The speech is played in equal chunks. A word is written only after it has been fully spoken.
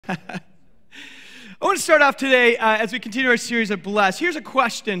I want to start off today as we continue our series of Bless. Here's a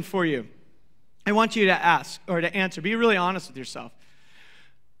question for you. I want you to ask or to answer. Be really honest with yourself.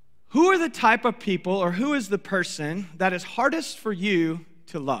 Who are the type of people, or who is the person that is hardest for you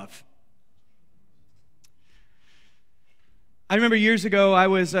to love? I remember years ago, I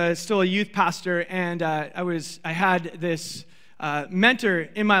was still a youth pastor, and I had this mentor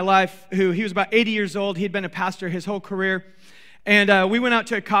in my life he was about 80 years old. He'd been a pastor his whole career. And we went out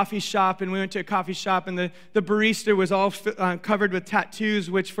to a coffee shop, and the barista was all covered with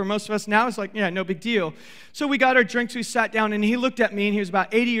tattoos, which for most of us now is like, yeah, no big deal. So we got our drinks, we sat down, and he looked at me, and he was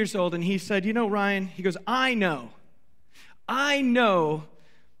about 80 years old, and he said, you know, Ryan, he goes, I know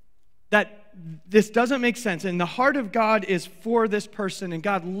that this doesn't make sense, and the heart of God is for this person, and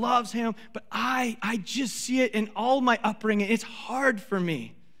God loves him, but I just see it in all my upbringing. It's hard for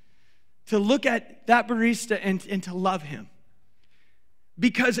me to look at that barista and to love him.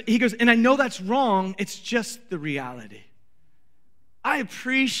 Because he goes, and I know that's wrong, it's just the reality. I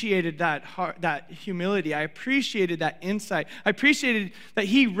appreciated that humility. I appreciated that insight. I appreciated that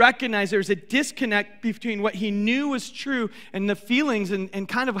he recognized there was a disconnect between what he knew was true and the feelings and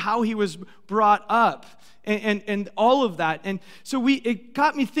kind of how he was brought up and all of that. And so it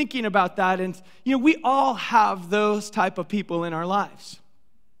got me thinking about that. And, you know, we all have those type of people in our lives.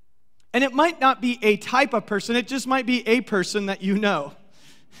 And it might not be a type of person. It just might be a person that you know.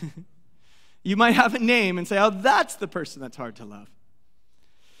 You might have a name and say, oh, that's the person that's hard to love.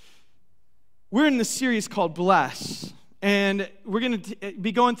 We're in this series called Bless, and we're going to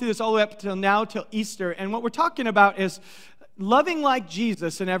be going through this all the way up till Easter, and what we're talking about is loving like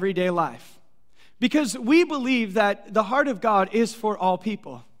Jesus in everyday life, because we believe that the heart of God is for all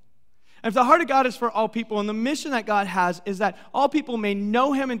people. And if the heart of God is for all people, and the mission that God has is that all people may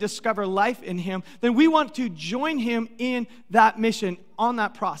know him and discover life in him, then we want to join him in that mission, on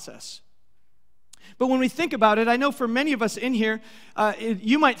that process. But when we think about it, I know for many of us in here,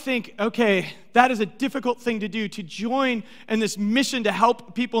 you might think, okay, that is a difficult thing to do, to join in this mission to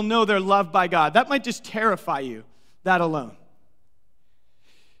help people know they're loved by God. That might just terrify you, that alone.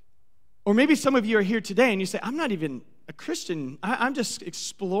 Or maybe some of you are here today and you say, I'm not even a Christian. I'm just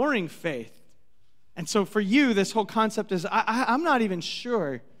exploring faith. And so for you, this whole concept is, I'm not even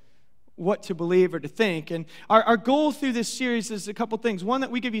sure what to believe or to think. And our goal through this series is a couple things. One, that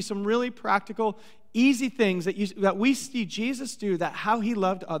we give you some really practical, easy things that we see Jesus do, that how he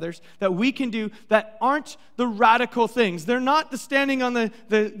loved others, that we can do, that aren't the radical things. They're not the standing on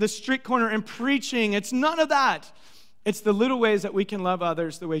the street corner and preaching. It's none of that. It's the little ways that we can love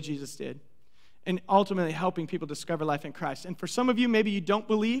others the way Jesus did, and ultimately helping people discover life in Christ. And for some of you, maybe you don't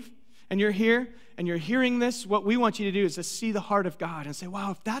believe, and you're here, and you're hearing this, what we want you to do is to see the heart of God and say, wow,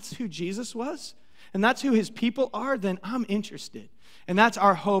 if that's who Jesus was, and that's who his people are, then I'm interested. And that's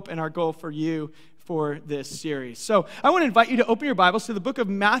our hope and our goal for you for this series. So I want to invite you to open your Bibles to the book of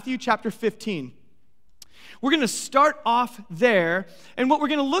Matthew chapter 15. We're going to start off there, and what we're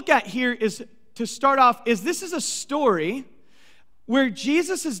going to look at here is, to start off, is this is a story where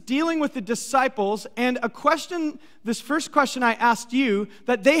Jesus is dealing with the disciples, and this first question I asked you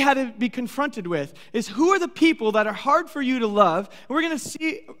that they had to be confronted with is, who are the people that are hard for you to love? And we're going to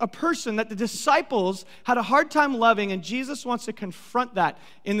see a person that the disciples had a hard time loving, and Jesus wants to confront that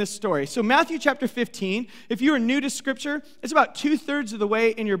in this story. So Matthew chapter 15, if you are new to Scripture, it's about 2/3 of the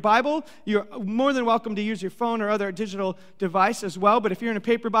way in your Bible. You're more than welcome to use your phone or other digital device as well, but if you're in a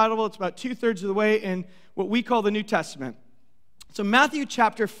paper Bible, it's about 2/3 of the way in what we call the New Testament. So Matthew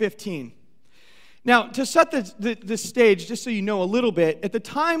chapter 15. Now, to set the stage, just so you know a little bit, at the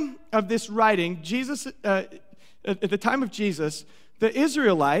time of this writing, at the time of Jesus, the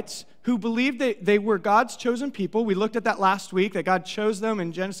Israelites, who believed that they were God's chosen people, we looked at that last week, that God chose them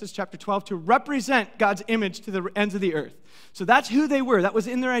in Genesis chapter 12 to represent God's image to the ends of the earth. So that's who they were. That was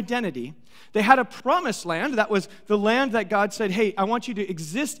in their identity. They had a promised land. That was the land that God said, hey, I want you to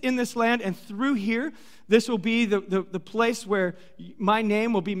exist in this land, and through here, this will be the place where my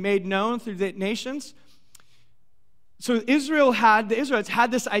name will be made known through the nations. So the Israelites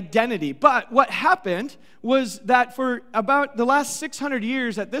had this identity. But what happened was that for about the last 600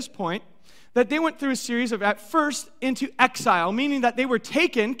 years at this point, that they went through a series of, at first, into exile, meaning that they were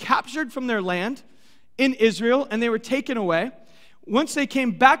captured from their land in Israel, and they were taken away. Once they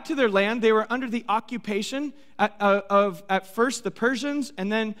came back to their land, they were under the occupation of at first the Persians,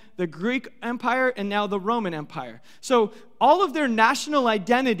 and then the Greek Empire, and now the Roman Empire. So all of their national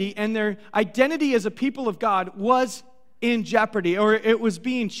identity and their identity as a people of God was in jeopardy, or it was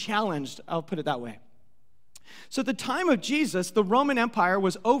being challenged, I'll put it that way. So at the time of Jesus, the Roman Empire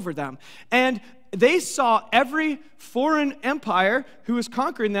was over them, and they saw every foreign empire who was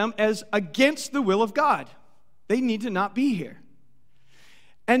conquering them as against the will of God. They need to not be here.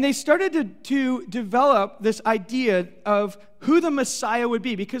 And they started to develop this idea of who the Messiah would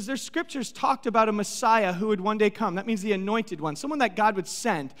be, because their scriptures talked about a Messiah who would one day come. That means the anointed one, someone that God would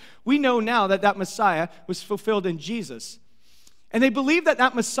send. We know now that that Messiah was fulfilled in Jesus. And they believed that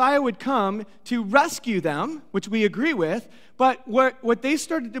that Messiah would come to rescue them, which we agree with, but what they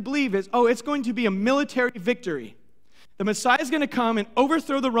started to believe is, it's going to be a military victory. The Messiah is going to come and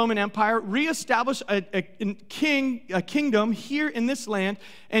overthrow the Roman Empire, reestablish a kingdom here in this land,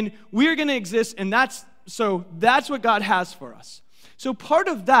 and we're going to exist, and that's what God has for us. So part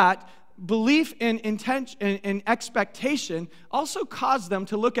of that belief and intention and expectation also caused them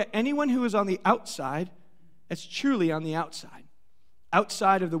to look at anyone who is on the outside as truly on the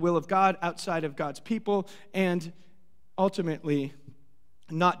outside of the will of God, outside of God's people, and ultimately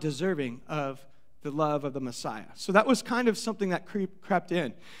not deserving of the love of the Messiah. So that was kind of something that crept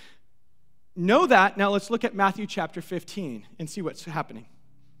in. Know that. Now let's look at Matthew chapter 15 and see what's happening.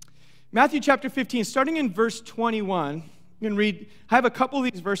 Matthew chapter 15, starting in verse 21. I'm going to read. I have a couple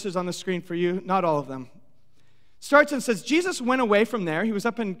of these verses on the screen for you, not all of them. Starts and says, Jesus went away from there. He was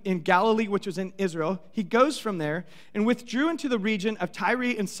up in Galilee, which was in Israel. He goes from there and withdrew into the region of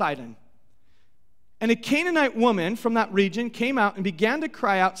Tyre and Sidon. And a Canaanite woman from that region came out and began to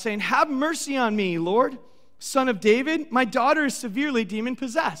cry out, saying, "Have mercy on me, Lord, Son of David. My daughter is severely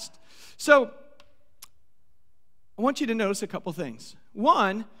demon-possessed." So I want you to notice a couple things.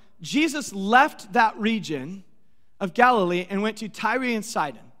 One, Jesus left that region of Galilee and went to Tyre and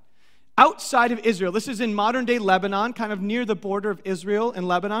Sidon, outside of Israel. This is in modern-day Lebanon, kind of near the border of Israel and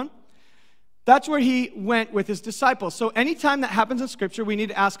Lebanon. That's where he went with his disciples. So anytime that happens in Scripture, we need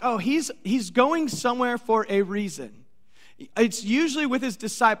to ask, he's going somewhere for a reason. It's usually with his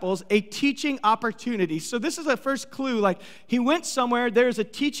disciples, a teaching opportunity. So this is a first clue, like he went somewhere, there's a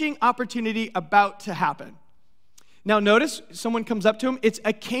teaching opportunity about to happen. Now notice, someone comes up to him, it's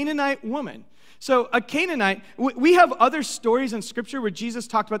a Canaanite woman. So a Canaanite, we have other stories in Scripture where Jesus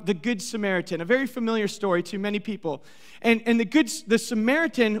talked about the Good Samaritan, a very familiar story to many people. And the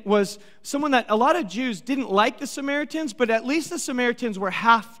Samaritan was someone that a lot of Jews didn't like the Samaritans, but at least the Samaritans were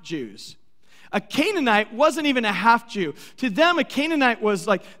half Jews. A Canaanite wasn't even a half Jew. To them, a Canaanite was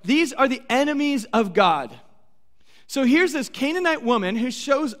like, these are the enemies of God. So here's this Canaanite woman who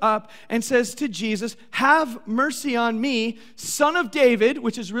shows up and says to Jesus, "Have mercy on me, Son of David,"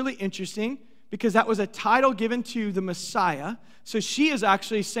 which is really interesting, because that was a title given to the Messiah. So she is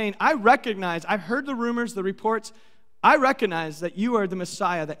actually saying, I've heard the rumors, the reports, I recognize that you are the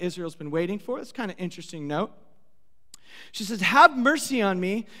Messiah that Israel's been waiting for. It's kind of an interesting note. She says, "Have mercy on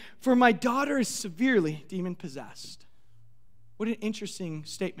me, for my daughter is severely demon-possessed." What an interesting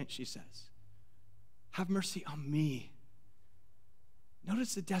statement she says. Have mercy on me.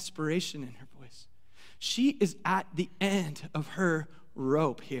 Notice the desperation in her voice. She is at the end of her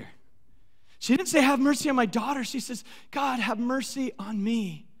rope here. She didn't say, "Have mercy on my daughter." She says, "God, have mercy on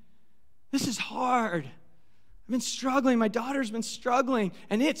me. This is hard. I've been struggling. My daughter's been struggling,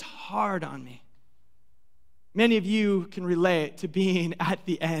 and it's hard on me." Many of you can relate to being at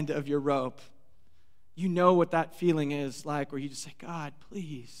the end of your rope. You know what that feeling is like, where you just say, "God,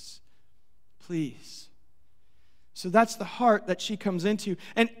 please, please." So that's the heart that she comes into.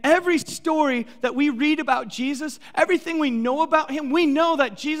 And every story that we read about Jesus, everything we know about him, we know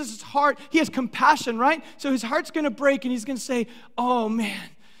that Jesus' heart, he has compassion, right? So his heart's going to break and he's going to say, "Oh man,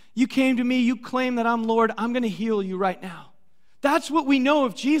 you came to me, you claim that I'm Lord, I'm going to heal you right now." That's what we know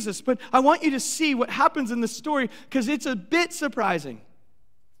of Jesus. But I want you to see what happens in the story because it's a bit surprising.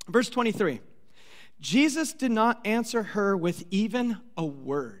 Verse 23, Jesus did not answer her with even a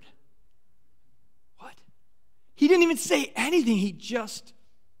word. He didn't even say anything. He just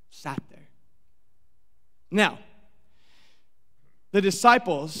sat there. Now, the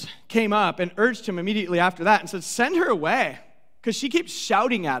disciples came up and urged him immediately after that and said, "Send her away, because she keeps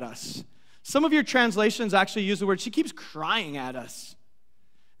shouting at us." Some of your translations actually use the word, she keeps crying at us.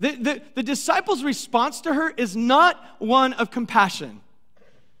 The disciples' response to her is not one of compassion.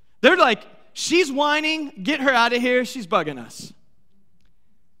 They're like, "She's whining, get her out of here, she's bugging us."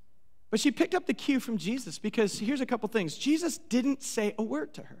 But she picked up the cue from Jesus because here's a couple things. Jesus didn't say a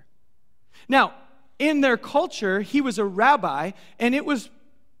word to her. Now, in their culture, he was a rabbi, and it was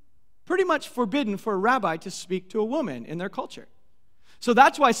pretty much forbidden for a rabbi to speak to a woman in their culture. So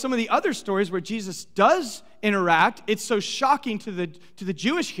that's why some of the other stories where Jesus does interact, it's so shocking to the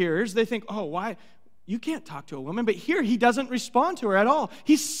Jewish hearers. They think, "Oh, why? You can't talk to a woman." But here, he doesn't respond to her at all.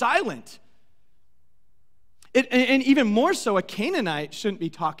 He's silent. And even more so, a Canaanite shouldn't be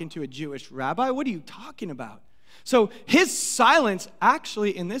talking to a Jewish rabbi. What are you talking about? So his silence,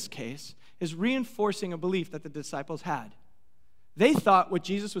 actually, in this case, is reinforcing a belief that the disciples had. They thought what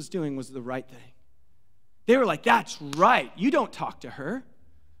Jesus was doing was the right thing. They were like, that's right. You don't talk to her.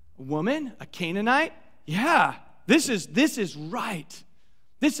 A woman, a Canaanite? Yeah, this is right.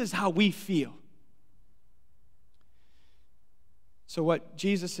 This is how we feel. So what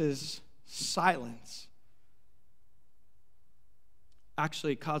Jesus' silence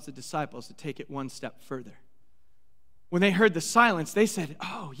actually caused the disciples to take it one step further. When they heard the silence, they said,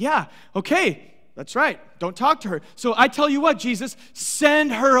 oh, yeah, okay, that's right. Don't talk to her. So I tell you what, Jesus,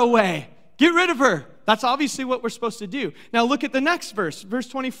 send her away. Get rid of her. That's obviously what we're supposed to do. Now look at the next verse, verse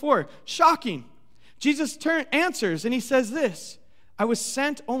 24. Shocking. Jesus answers, and he says this, I was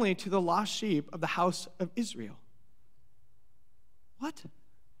sent only to the lost sheep of the house of Israel. What?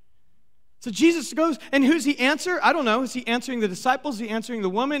 So Jesus goes, and who's he answer? I don't know. Is he answering the disciples? Is he answering the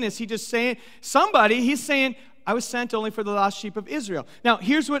woman? Is he just saying somebody? He's saying, I was sent only for the lost sheep of Israel. Now,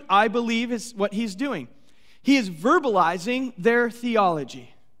 here's what I believe is what he's doing. He is verbalizing their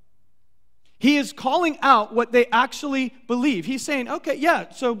theology. He is calling out what they actually believe. He's saying, okay, yeah,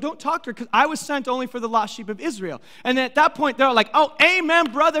 so don't talk to her because I was sent only for the lost sheep of Israel. And at that point, they're like, oh,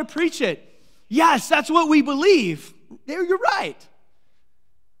 amen, brother, preach it. Yes, that's what we believe. You're right.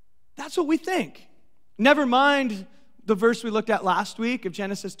 That's what we think. Never mind the verse we looked at last week of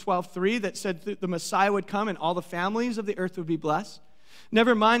Genesis 12:3 that said the Messiah would come and all the families of the earth would be blessed.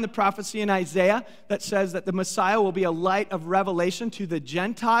 Never mind the prophecy in Isaiah that says that the Messiah will be a light of revelation to the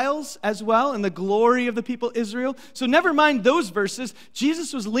Gentiles as well and the glory of the people Israel. So never mind those verses.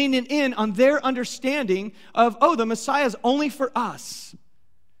 Jesus was leaning in on their understanding of, oh, the Messiah is only for us.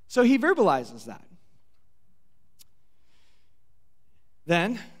 So he verbalizes that.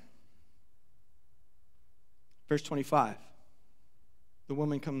 Then, verse 25, the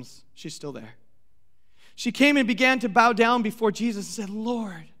woman comes, she's still there. She came and began to bow down before Jesus and said,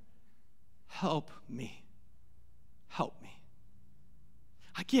 Lord, help me. Help me.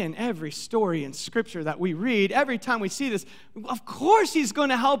 Again, every story in Scripture that we read, every time we see this, of course he's going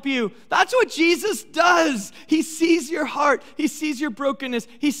to help you. That's what Jesus does. He sees your heart. He sees your brokenness.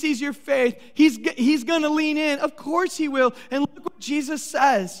 He sees your faith. He's going to lean in. Of course he will. And look what Jesus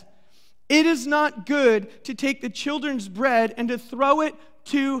says. It is not good to take the children's bread and to throw it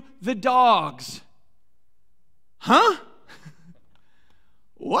to the dogs. Huh?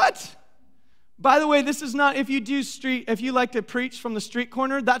 What? By the way, this is not, if you like to preach from the street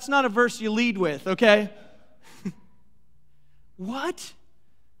corner, that's not a verse you lead with, okay? What?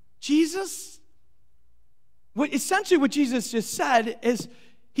 Jesus? Essentially what Jesus just said is,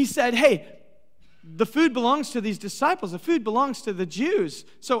 he said, hey, the food belongs to these disciples. The food belongs to the Jews.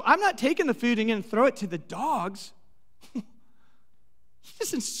 So I'm not taking the food and going to throw it to the dogs. He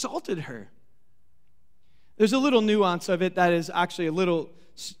just insulted her. There's a little nuance of it that is actually a little,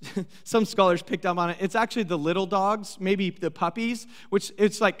 some scholars picked up on it. It's actually the little dogs, maybe the puppies, which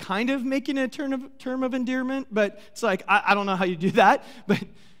it's like kind of making a term of endearment, but it's like, I don't know how you do that. But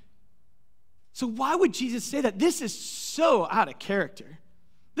so why would Jesus say that? This is so out of character.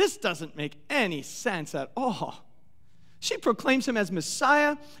 This doesn't make any sense at all. She proclaims him as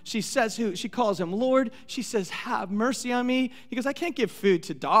Messiah. She calls him Lord. She says, have mercy on me. He goes, I can't give food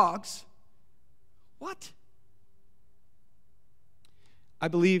to dogs. What? I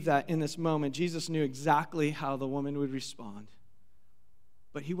believe that in this moment, Jesus knew exactly how the woman would respond.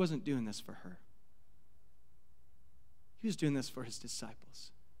 But he wasn't doing this for her. He was doing this for his disciples.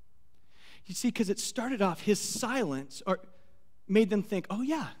 You see, because it started off, his silence made them think, oh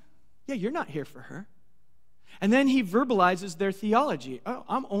yeah, you're not here for her. And then he verbalizes their theology. Oh,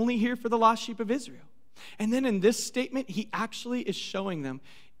 I'm only here for the lost sheep of Israel. And then in this statement, he actually is showing them,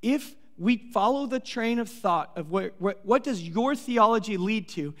 if we follow the train of thought of what does your theology lead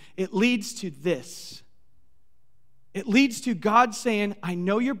to, it leads to this. It leads to God saying, I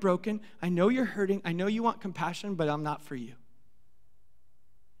know you're broken, I know you're hurting, I know you want compassion, but I'm not for you.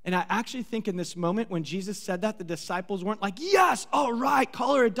 And I actually think in this moment when Jesus said that, the disciples weren't like, yes, all right,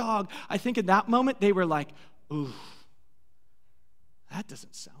 call her a dog. I think in that moment they were like, ooh, that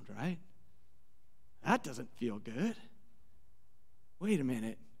doesn't sound right. That doesn't feel good. Wait a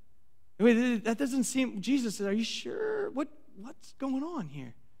minute. Wait, that doesn't seem, Jesus said, are you sure? What's going on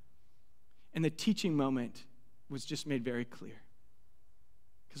here? And the teaching moment was just made very clear.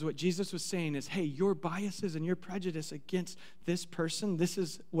 Because what Jesus was saying is, hey, your biases and your prejudice against this person, this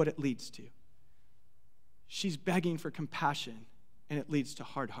is what it leads to. She's begging for compassion, and it leads to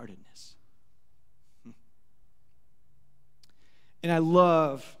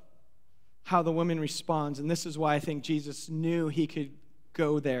how the woman responds. And this is why I think Jesus knew he could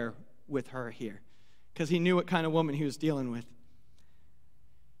go there with her here, because he knew what kind of woman he was dealing with.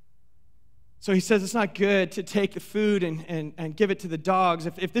 So he says it's not good to take the food and give it to the dogs.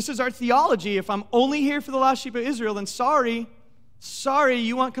 If this is our theology, if I'm only here for the lost sheep of Israel, then sorry,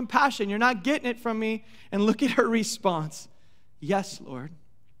 you want compassion. You're not getting it from me. And look at her response. Yes, Lord,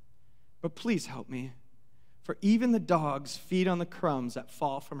 but please help me. For even the dogs feed on the crumbs that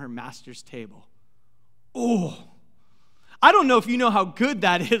fall from her master's table. Oh, I don't know if you know how good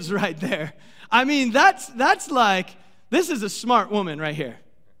that is right there. I mean, that's like, this is a smart woman right here.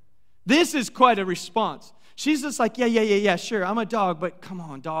 This is quite a response. She's just like, yeah, sure, I'm a dog, but come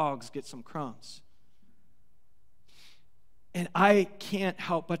on, dogs, get some crumbs. And I can't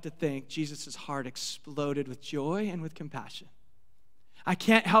help but to think Jesus' heart exploded with joy and with compassion. I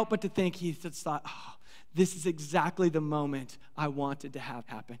can't help but to think he just thought, oh, this is exactly the moment I wanted to have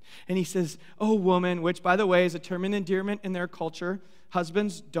happen. And he says, oh, woman, which, by the way, is a term of endearment in their culture.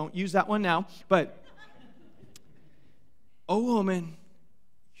 Husbands, don't use that one now. But, oh, woman,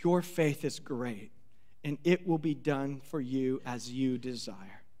 your faith is great, and it will be done for you as you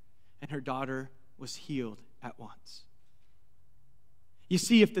desire. And her daughter was healed at once. You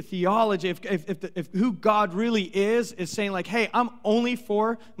see, if the theology, if who God really is saying like, hey, I'm only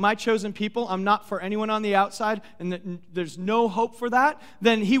for my chosen people, I'm not for anyone on the outside, and there's no hope for that,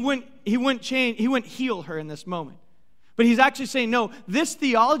 then he wouldn't change, he wouldn't heal her in this moment. But he's actually saying, no, this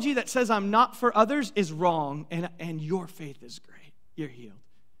theology that says I'm not for others is wrong, and your faith is great. You're healed.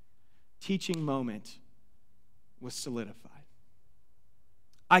 Teaching moment was solidified.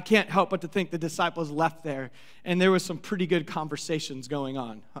 I can't help but to think the disciples left there, and there was some pretty good conversations going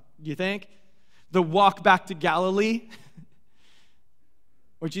on. Do you think? The walk back to Galilee,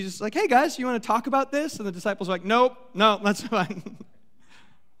 where Jesus is like, hey guys, you want to talk about this? And the disciples are like, nope, no, that's fine.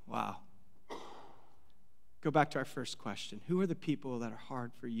 Wow. Go back to our first question. Who are the people that are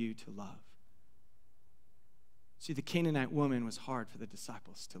hard for you to love? See, the Canaanite woman was hard for the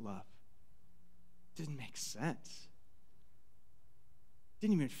disciples to love. It didn't make sense.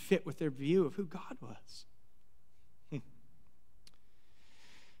 Didn't even fit with their view of who God was.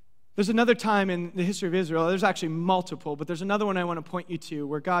 There's another time in the history of Israel, there's actually multiple, but there's another one I want to point you to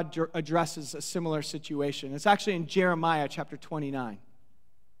where God addresses a similar situation. It's actually in Jeremiah chapter 29.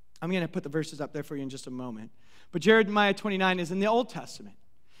 I'm going to put the verses up there for you in just a moment. But Jeremiah 29 is in the Old Testament.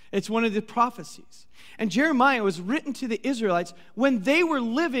 It's one of the prophecies. And Jeremiah was written to the Israelites when they were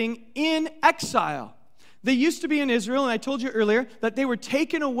living in exile. They used to be in Israel, and I told you earlier that they were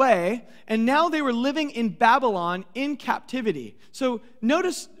taken away, and now they were living in Babylon in captivity. So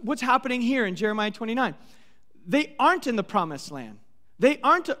notice what's happening here in Jeremiah 29. They aren't in the promised land. They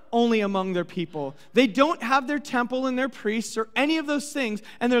aren't only among their people. They don't have their temple and their priests or any of those things,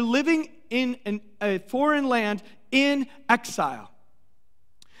 and they're living in a foreign land in exile.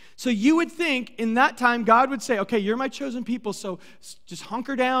 So you would think in that time God would say, okay, you're my chosen people, so just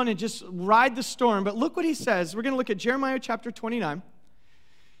hunker down and just ride the storm. But look what he says. We're going to look at Jeremiah chapter 29,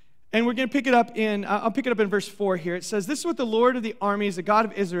 and we're going to pick it up in, I'll pick it up in verse 4 here. It says, this is what the Lord of the armies, the God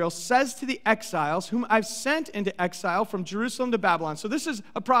of Israel, says to the exiles, whom I've sent into exile from Jerusalem to Babylon. So this is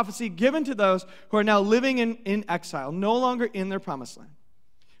a prophecy given to those who are now living in exile, no longer in their promised land.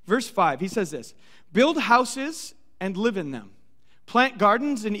 Verse 5, he says this, build houses and live in them. Plant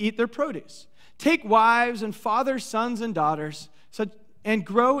gardens and eat their produce. Take wives and father sons and daughters, and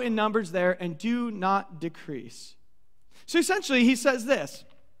grow in numbers there and do not decrease. So essentially, he says this.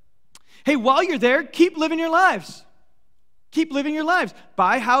 Hey, while you're there, keep living your lives. Keep living your lives.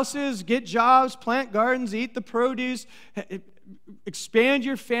 Buy houses, get jobs, plant gardens, eat the produce, expand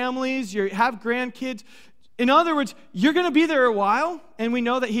your families, have grandkids. In other words, you're going to be there a while, and we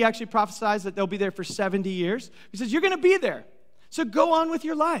know that he actually prophesies that they'll be there for 70 years. He says, you're going to be there. So go on with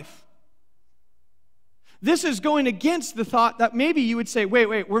your life. This is going against the thought that maybe you would say,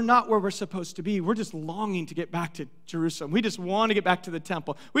 wait, we're not where we're supposed to be. We're just longing to get back to Jerusalem. We just want to get back to the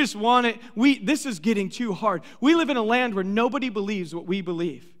temple. We just want it. This is getting too hard. We live in a land where nobody believes what we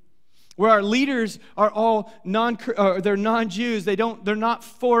believe, where our leaders are all they're non-Jews. They're not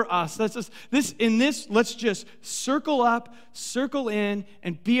for us. Let's just circle up, circle in,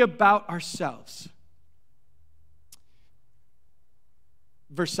 and be about ourselves.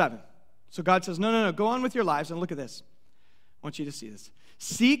 Verse 7. So God says, no, go on with your lives. And look at this. I want you to see this.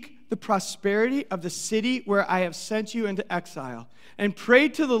 Seek the prosperity of the city where I have sent you into exile, and pray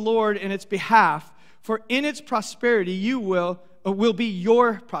to the Lord in its behalf, for in its prosperity you will be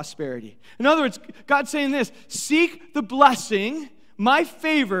your prosperity. In other words, God's saying this, seek the blessing, my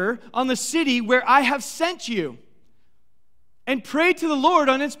favor, on the city where I have sent you, and pray to the Lord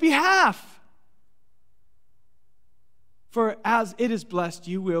on its behalf. For as it is blessed,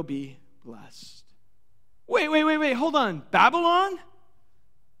 you will be blessed. Wait, hold on. Babylon?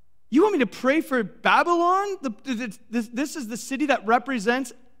 You want me to pray for Babylon? This is the city that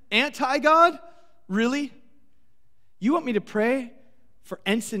represents anti-God? Really? You want me to pray for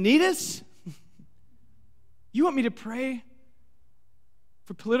Encinitas? You want me to pray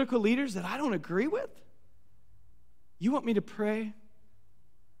for political leaders that I don't agree with? You want me to pray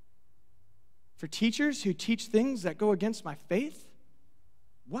for teachers who teach things that go against my faith?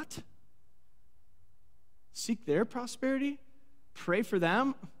 What? Seek their prosperity? Pray for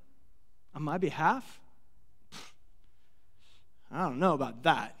them on my behalf? I don't know about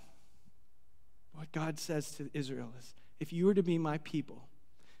that. What God says to Israel is, if you were to be my people,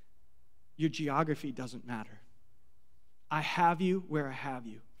 your geography doesn't matter. I have you where I have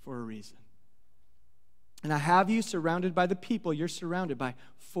you for a reason. And I have you surrounded by the people you're surrounded by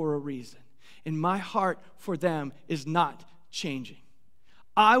for a reason. And my heart for them is not changing.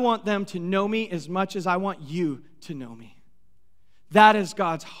 I want them to know me as much as I want you to know me. That is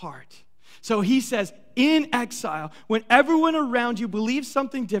God's heart. So he says, in exile, when everyone around you believes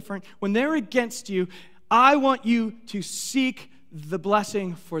something different, when they're against you, I want you to seek the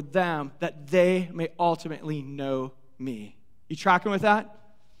blessing for them that they may ultimately know me. You tracking with that?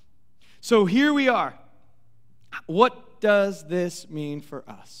 So here we are. What does this mean for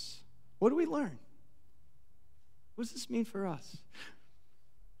us? What do we learn? What does this mean for us?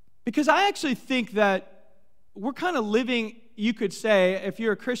 Because I actually think that we're kind of living, you could say, if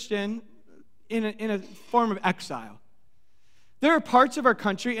you're a Christian, in a form of exile. There are parts of our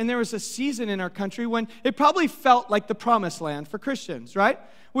country, and there was a season in our country when it probably felt like the promised land for Christians, right?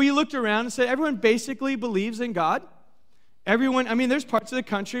 Where you looked around and said, everyone basically believes in God. There's parts of the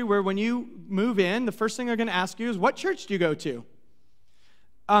country where when you move in, the first thing they're going to ask you is, what church do you go to?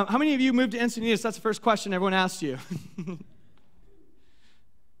 How many of you moved to Encinitas? That's the first question everyone asks you.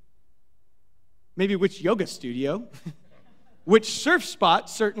 Maybe which yoga studio? Which surf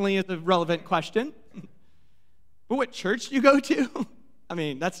spot certainly is a relevant question. But what church do you go to?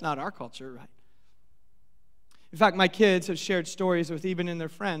 That's not our culture, right? In fact, my kids have shared stories with even in their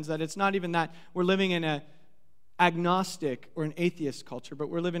friends that it's not even that we're living in an agnostic or an atheist culture, but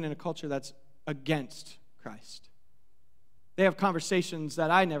we're living in a culture that's against Christ. They have conversations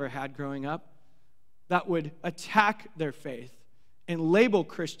that I never had growing up that would attack their faith and label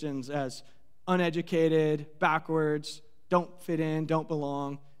Christians as uneducated, backwards, don't fit in, don't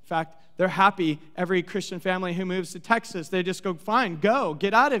belong. In fact, they're happy. Every Christian family who moves to Texas, they just go, fine, go,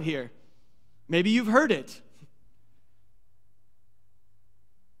 get out of here. Maybe you've heard it.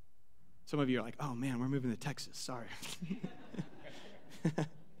 Some of you are like, oh man, we're moving to Texas, sorry.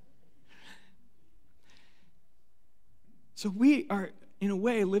 So we are, in a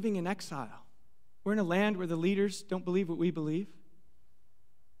way, living in exile. We're in a land where the leaders don't believe what we believe,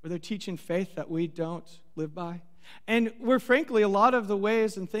 where they're teaching faith that we don't live by. And where, frankly, a lot of the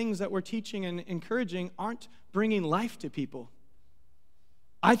ways and things that we're teaching and encouraging aren't bringing life to people.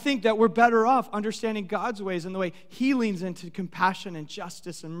 I think that we're better off understanding God's ways and the way He leans into compassion and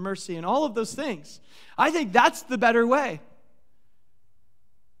justice and mercy and all of those things. I think that's the better way.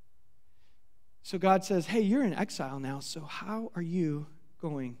 So God says, hey, you're in exile now, so how are you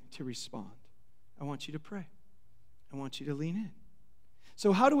going to respond? I want you to pray. I want you to lean in.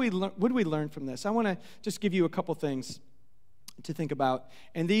 So what do we learn from this? I want to just give you a couple things to think about.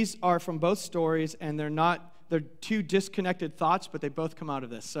 And these are from both stories, and they're two disconnected thoughts, but they both come out of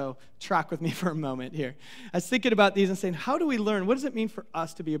this. So track with me for a moment here. I was thinking about these and saying, how do we learn? What does it mean for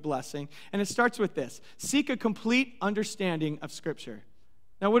us to be a blessing? And it starts with this. Seek a complete understanding of Scripture.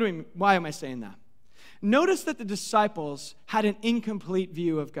 Now, why am I saying that? Notice that the disciples had an incomplete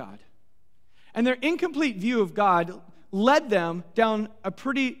view of God. And their incomplete view of God led them down a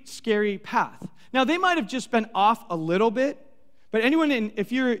pretty scary path. Now, they might have just been off a little bit, but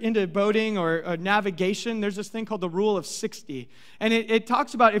if you're into boating or navigation, there's this thing called the rule of 60. And it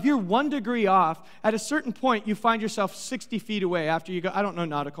talks about if you're 1 degree off, at a certain point, you find yourself 60 feet away after you go. I don't know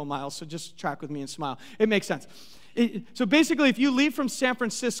nautical miles, so just track with me and smile. It makes sense. So basically, if you leave from San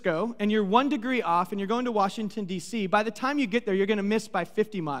Francisco and you're 1 degree off and you're going to Washington, D.C., by the time you get there, you're going to miss by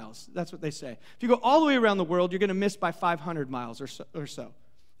 50 miles. That's what they say. If you go all the way around the world, you're going to miss by 500 miles or so,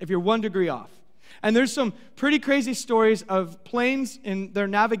 if you're 1 degree off. And there's some pretty crazy stories of planes in their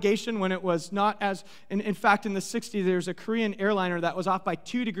navigation when it was not as, in fact, in the 60s, there's a Korean airliner that was off by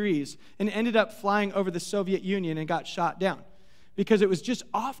 2 degrees and ended up flying over the Soviet Union and got shot down because it was just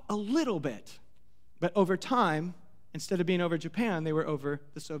off a little bit. But over time, instead of being over Japan, they were over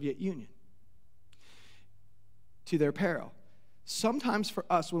the Soviet Union to their peril. sometimes for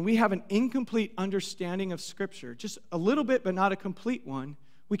us, when we have an incomplete understanding of Scripture, just a little bit but not a complete one,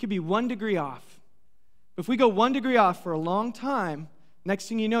 we could be 1 degree off. If we go 1 degree off for a long time, next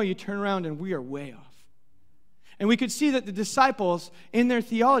thing you know, you turn around and we are way off. And we could see that the disciples in their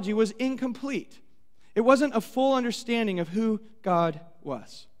theology was incomplete. It wasn't a full understanding of who God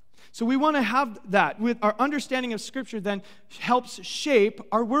was. So we want to have that. With our understanding of Scripture then helps shape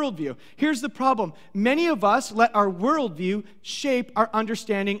our worldview. Here's the problem. Many of us let our worldview shape our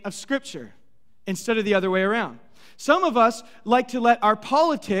understanding of Scripture instead of the other way around. Some of us like to let our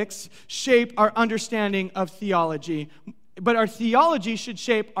politics shape our understanding of theology, but our theology should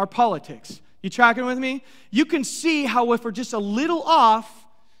shape our politics. You tracking with me? You can see how if we're just a little off,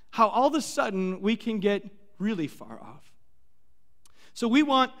 how all of a sudden we can get really far off. So we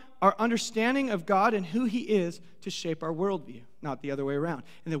want our understanding of God and who He is to shape our worldview, not the other way around.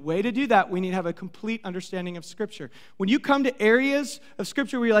 And the way to do that, we need to have a complete understanding of Scripture. When you come to areas of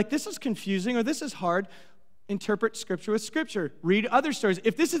Scripture where you're like, this is confusing or this is hard, interpret Scripture with Scripture. Read other stories.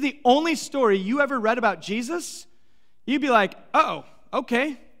 If this is the only story you ever read about Jesus, you'd be like, oh,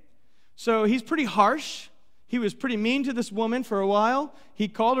 okay. So He's pretty harsh. He was pretty mean to this woman for a while. He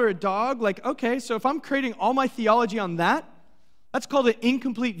called her a dog. Like, okay, so if I'm creating all my theology on that, that's called an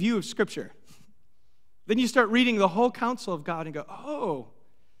incomplete view of Scripture. Then you start reading the whole counsel of God and go, oh,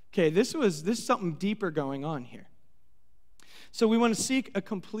 okay, this is something deeper going on here. So we want to seek a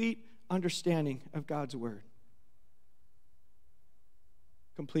complete understanding of God's Word.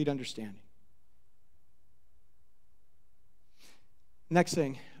 Complete understanding. Next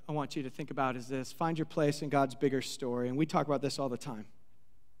thing I want you to think about is this. Find your place in God's bigger story. And we talk about this all the time.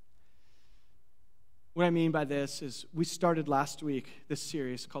 What I mean by this is we started last week this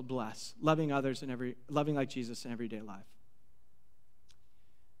series called Bless, loving others loving like Jesus in everyday life.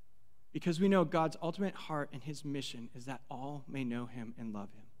 Because we know God's ultimate heart and His mission is that all may know Him and love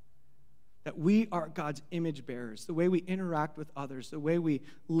Him. That we are God's image bearers. The way we interact with others, the way we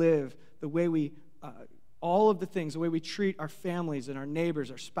live, the way we, all of the things, the way we treat our families and our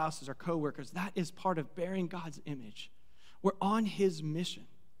neighbors, our spouses, our coworkers, that is part of bearing God's image. We're on His mission.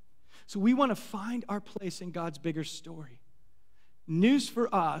 So we want to find our place in God's bigger story. News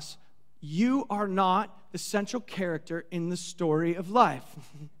for us, you are not the central character in the story of life.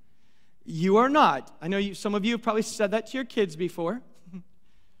 You are not. I know some of you have probably said that to your kids before.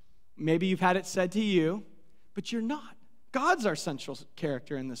 Maybe you've had it said to you, but you're not. God's our central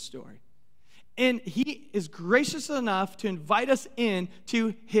character in this story. And He is gracious enough to invite us in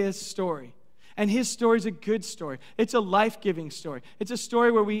to His story. And His story is a good story. It's a life-giving story. It's a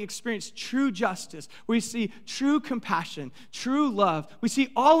story where we experience true justice, where we see true compassion, true love. We see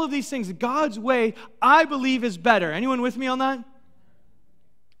all of these things. God's way, I believe, is better. Anyone with me on that?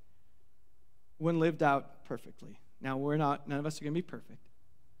 When lived out perfectly. Now, none of us are going to be perfect.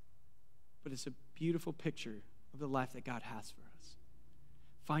 But it's a beautiful picture of the life that God has for us.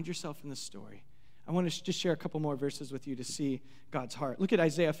 Find yourself in the story. I want to just share a couple more verses with you to see God's heart. Look at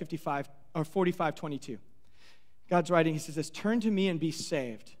Isaiah 45:22. God's writing, He says this, turn to me and be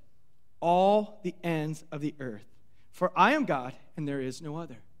saved, all the ends of the earth. For I am God and there is no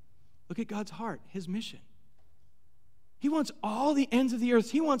other. Look at God's heart, His mission. He wants all the ends of the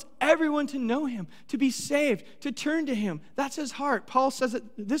earth. He wants everyone to know Him, to be saved, to turn to Him. That's His heart. Paul says it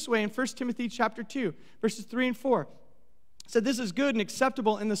this way in 1 Timothy chapter 2, verses 3 and 4. He said, this is good and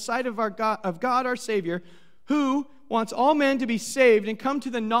acceptable in the sight of God our Savior, who wants all men to be saved and come to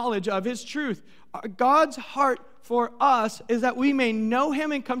the knowledge of His truth. God's heart for us is that we may know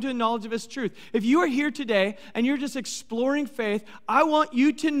Him and come to the knowledge of His truth. If you are here today and you're just exploring faith, I want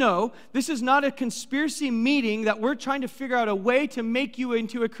you to know this is not a conspiracy meeting that we're trying to figure out a way to make you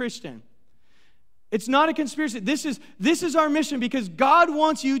into a Christian. It's not a conspiracy. This is our mission because God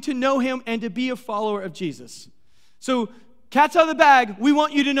wants you to know Him and to be a follower of Jesus. So, cat's out of the bag, we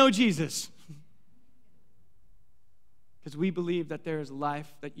want you to know Jesus. Because we believe that there is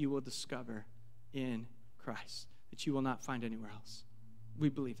life that you will discover in Christ that you will not find anywhere else. We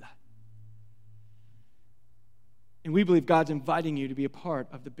believe that. And we believe God's inviting you to be a part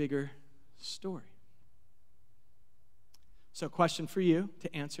of the bigger story. So a question for you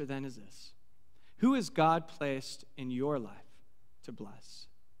to answer then is this. Who has God placed in your life to bless?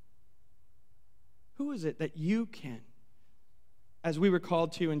 Who is it that you can, as we were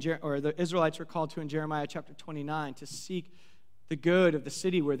called to, or the Israelites were called to in Jeremiah chapter 29, to seek the good of the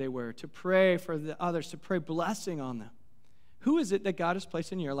city where they were, to pray for the others, to pray blessing on them. Who is it that God has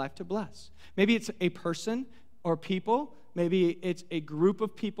placed in your life to bless? Maybe it's a person or people. Maybe it's a group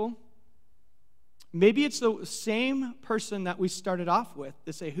of people. Maybe it's the same person that we started off with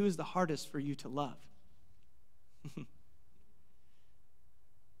to say, who is the hardest for you to love?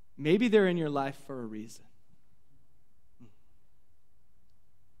 maybe they're in your life for a reason.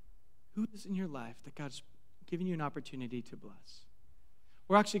 Who is in your life that God's giving you an opportunity to bless?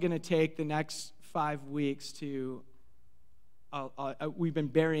 We're actually going to take the next 5 weeks to, we've been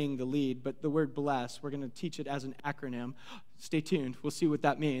burying the lead, but the word bless, we're going to teach it as an acronym. Stay tuned. We'll see what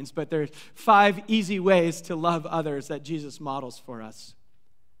that means. But there's 5 easy ways to love others that Jesus models for us.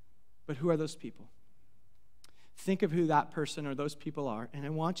 But who are those people? Think of who that person or those people are, and I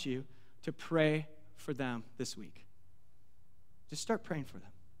want you to pray for them this week. Just start praying for them.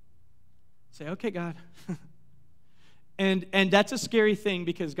 Say, okay, God. and that's a scary thing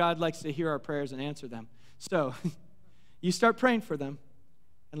because God likes to hear our prayers and answer them. So you start praying for them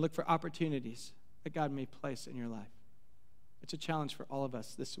and look for opportunities that God may place in your life. It's a challenge for all of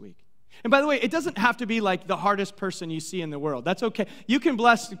us this week. And by the way, it doesn't have to be like the hardest person you see in the world. That's okay. You can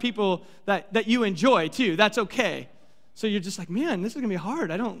bless the people that you enjoy too. That's okay. So you're just like, man, this is going to be hard.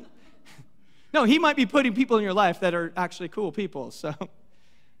 No, he might be putting people in your life that are actually cool people. So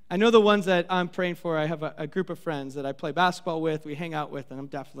I know the ones that I'm praying for. I have a group of friends that I play basketball with, we hang out with, and I'm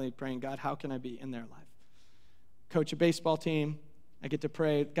definitely praying, God, how can I be in their life? Coach a baseball team, I get to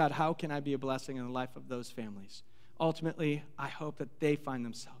pray, God, how can I be a blessing in the life of those families? Ultimately, I hope that they find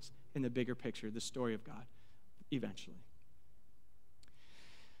themselves in the bigger picture, the story of God, eventually.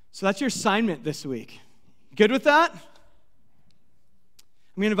 So that's your assignment this week. Good with that? I'm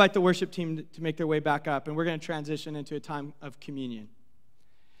going to invite the worship team to make their way back up, and we're going to transition into a time of communion.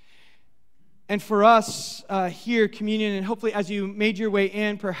 And for us here, communion, and hopefully as you made your way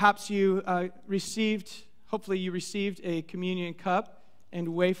in, perhaps you received a communion cup and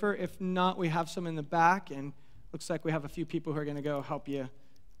wafer. If not, we have some in the back, and looks like we have a few people who are going to go help you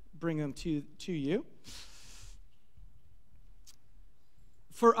bring them to you.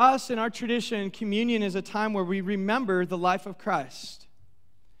 For us, in our tradition, communion is a time where we remember the life of Christ.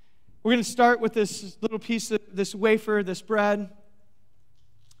 We're going to start with this little piece of this wafer, this bread.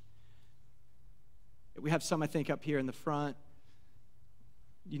 We have some, I think, up here in the front.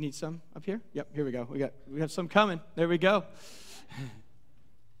 You need some up here? Yep, here we go. We have some coming. There we go.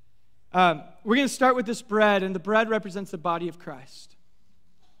 We're going to start with this bread, and the bread represents the body of Christ.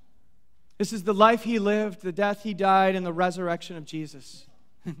 This is the life he lived, the death he died, and the resurrection of Jesus.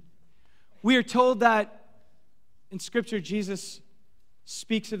 We are told that in Scripture, Jesus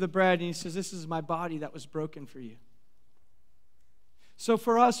speaks of the bread, and he says, this is my body that was broken for you. So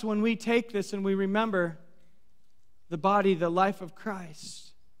for us, when we take this and we remember the body, the life of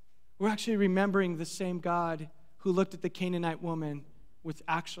Christ, we're actually remembering the same God who looked at the Canaanite woman with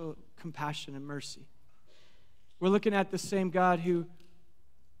actual compassion and mercy. We're looking at the same God who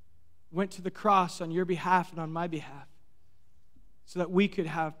went to the cross on your behalf and on my behalf so that we could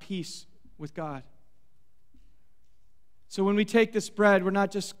have peace with God. So when we take this bread, we're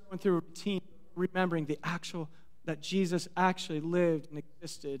not just going through a routine, remembering that Jesus actually lived and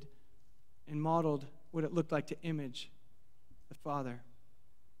existed and modeled what it looked like to image the Father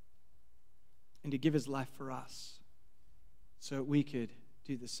and to give his life for us so that we could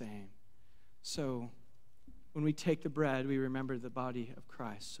do the same. So when we take the bread, we remember the body of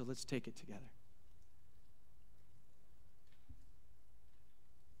Christ. So let's take it together.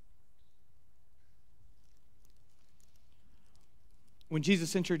 When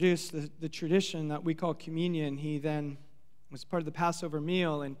Jesus introduced the tradition that we call communion, he then was part of the Passover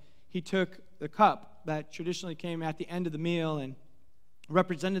meal, and he took the cup that traditionally came at the end of the meal and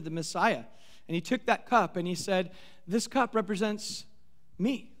represented the Messiah. And he took that cup and he said, this cup represents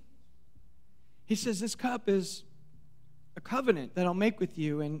me. He says, this cup is a covenant that I'll make with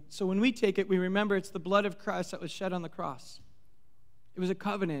you. And so when we take it, we remember it's the blood of Christ that was shed on the cross. It was a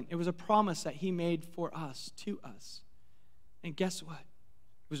covenant. It was a promise that he made for us, to us. And guess what?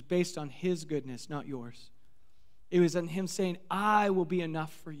 It was based on his goodness, not yours. It was on him saying, I will be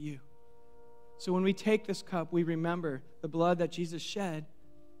enough for you. So when we take this cup, we remember the blood that Jesus shed,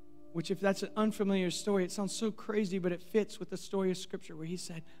 which if that's an unfamiliar story, it sounds so crazy, but it fits with the story of Scripture where he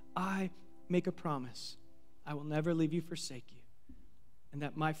said, I make a promise. I will never leave you, forsake you, and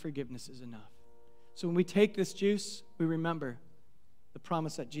that my forgiveness is enough. So when we take this juice, we remember the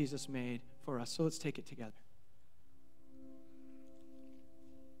promise that Jesus made for us. So let's take it together.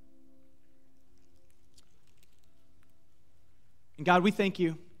 And God, we thank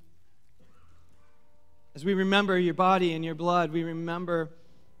you. As we remember your body and your blood, we remember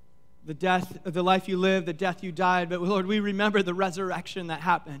the death, the life you lived, the death you died. But Lord, we remember the resurrection that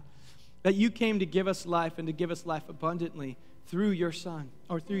happened, that you came to give us life and to give us life abundantly through your Son,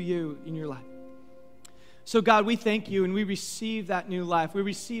 or through you in your life. So God, we thank you and we receive that new life. We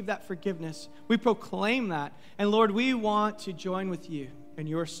receive that forgiveness. We proclaim that. And Lord, we want to join with you in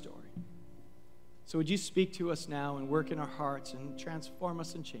your story. So would you speak to us now and work in our hearts and transform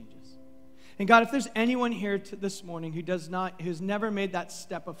us and change us? And God, if there's anyone here this morning who's never made that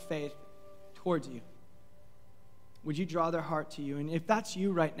step of faith towards you, would you draw their heart to you? And if that's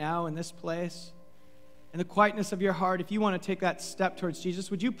you right now in this place, in the quietness of your heart, if you want to take that step towards Jesus,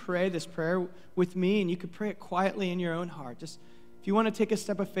 would you pray this prayer with me? And you could pray it quietly in your own heart. Just if you want to take a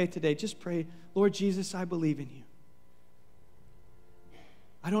step of faith today, just pray, Lord Jesus, I believe in you.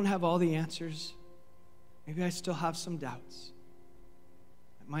 I don't have all the answers. Maybe I still have some doubts.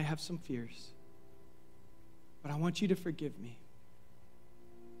 I might have some fears. But I want you to forgive me.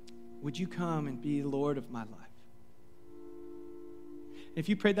 Would you come and be Lord of my life? If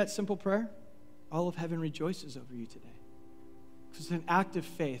you prayed that simple prayer, all of heaven rejoices over you today. Because it's an act of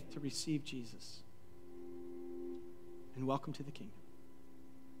faith to receive Jesus. And welcome to the kingdom.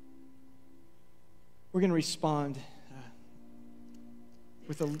 We're going to respond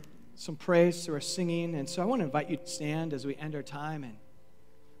with some praise through our singing. And so I want to invite you to stand as we end our time. And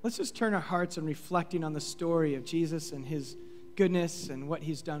let's just turn our hearts and reflecting on the story of Jesus and his goodness and what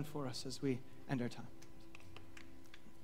he's done for us as we end our time.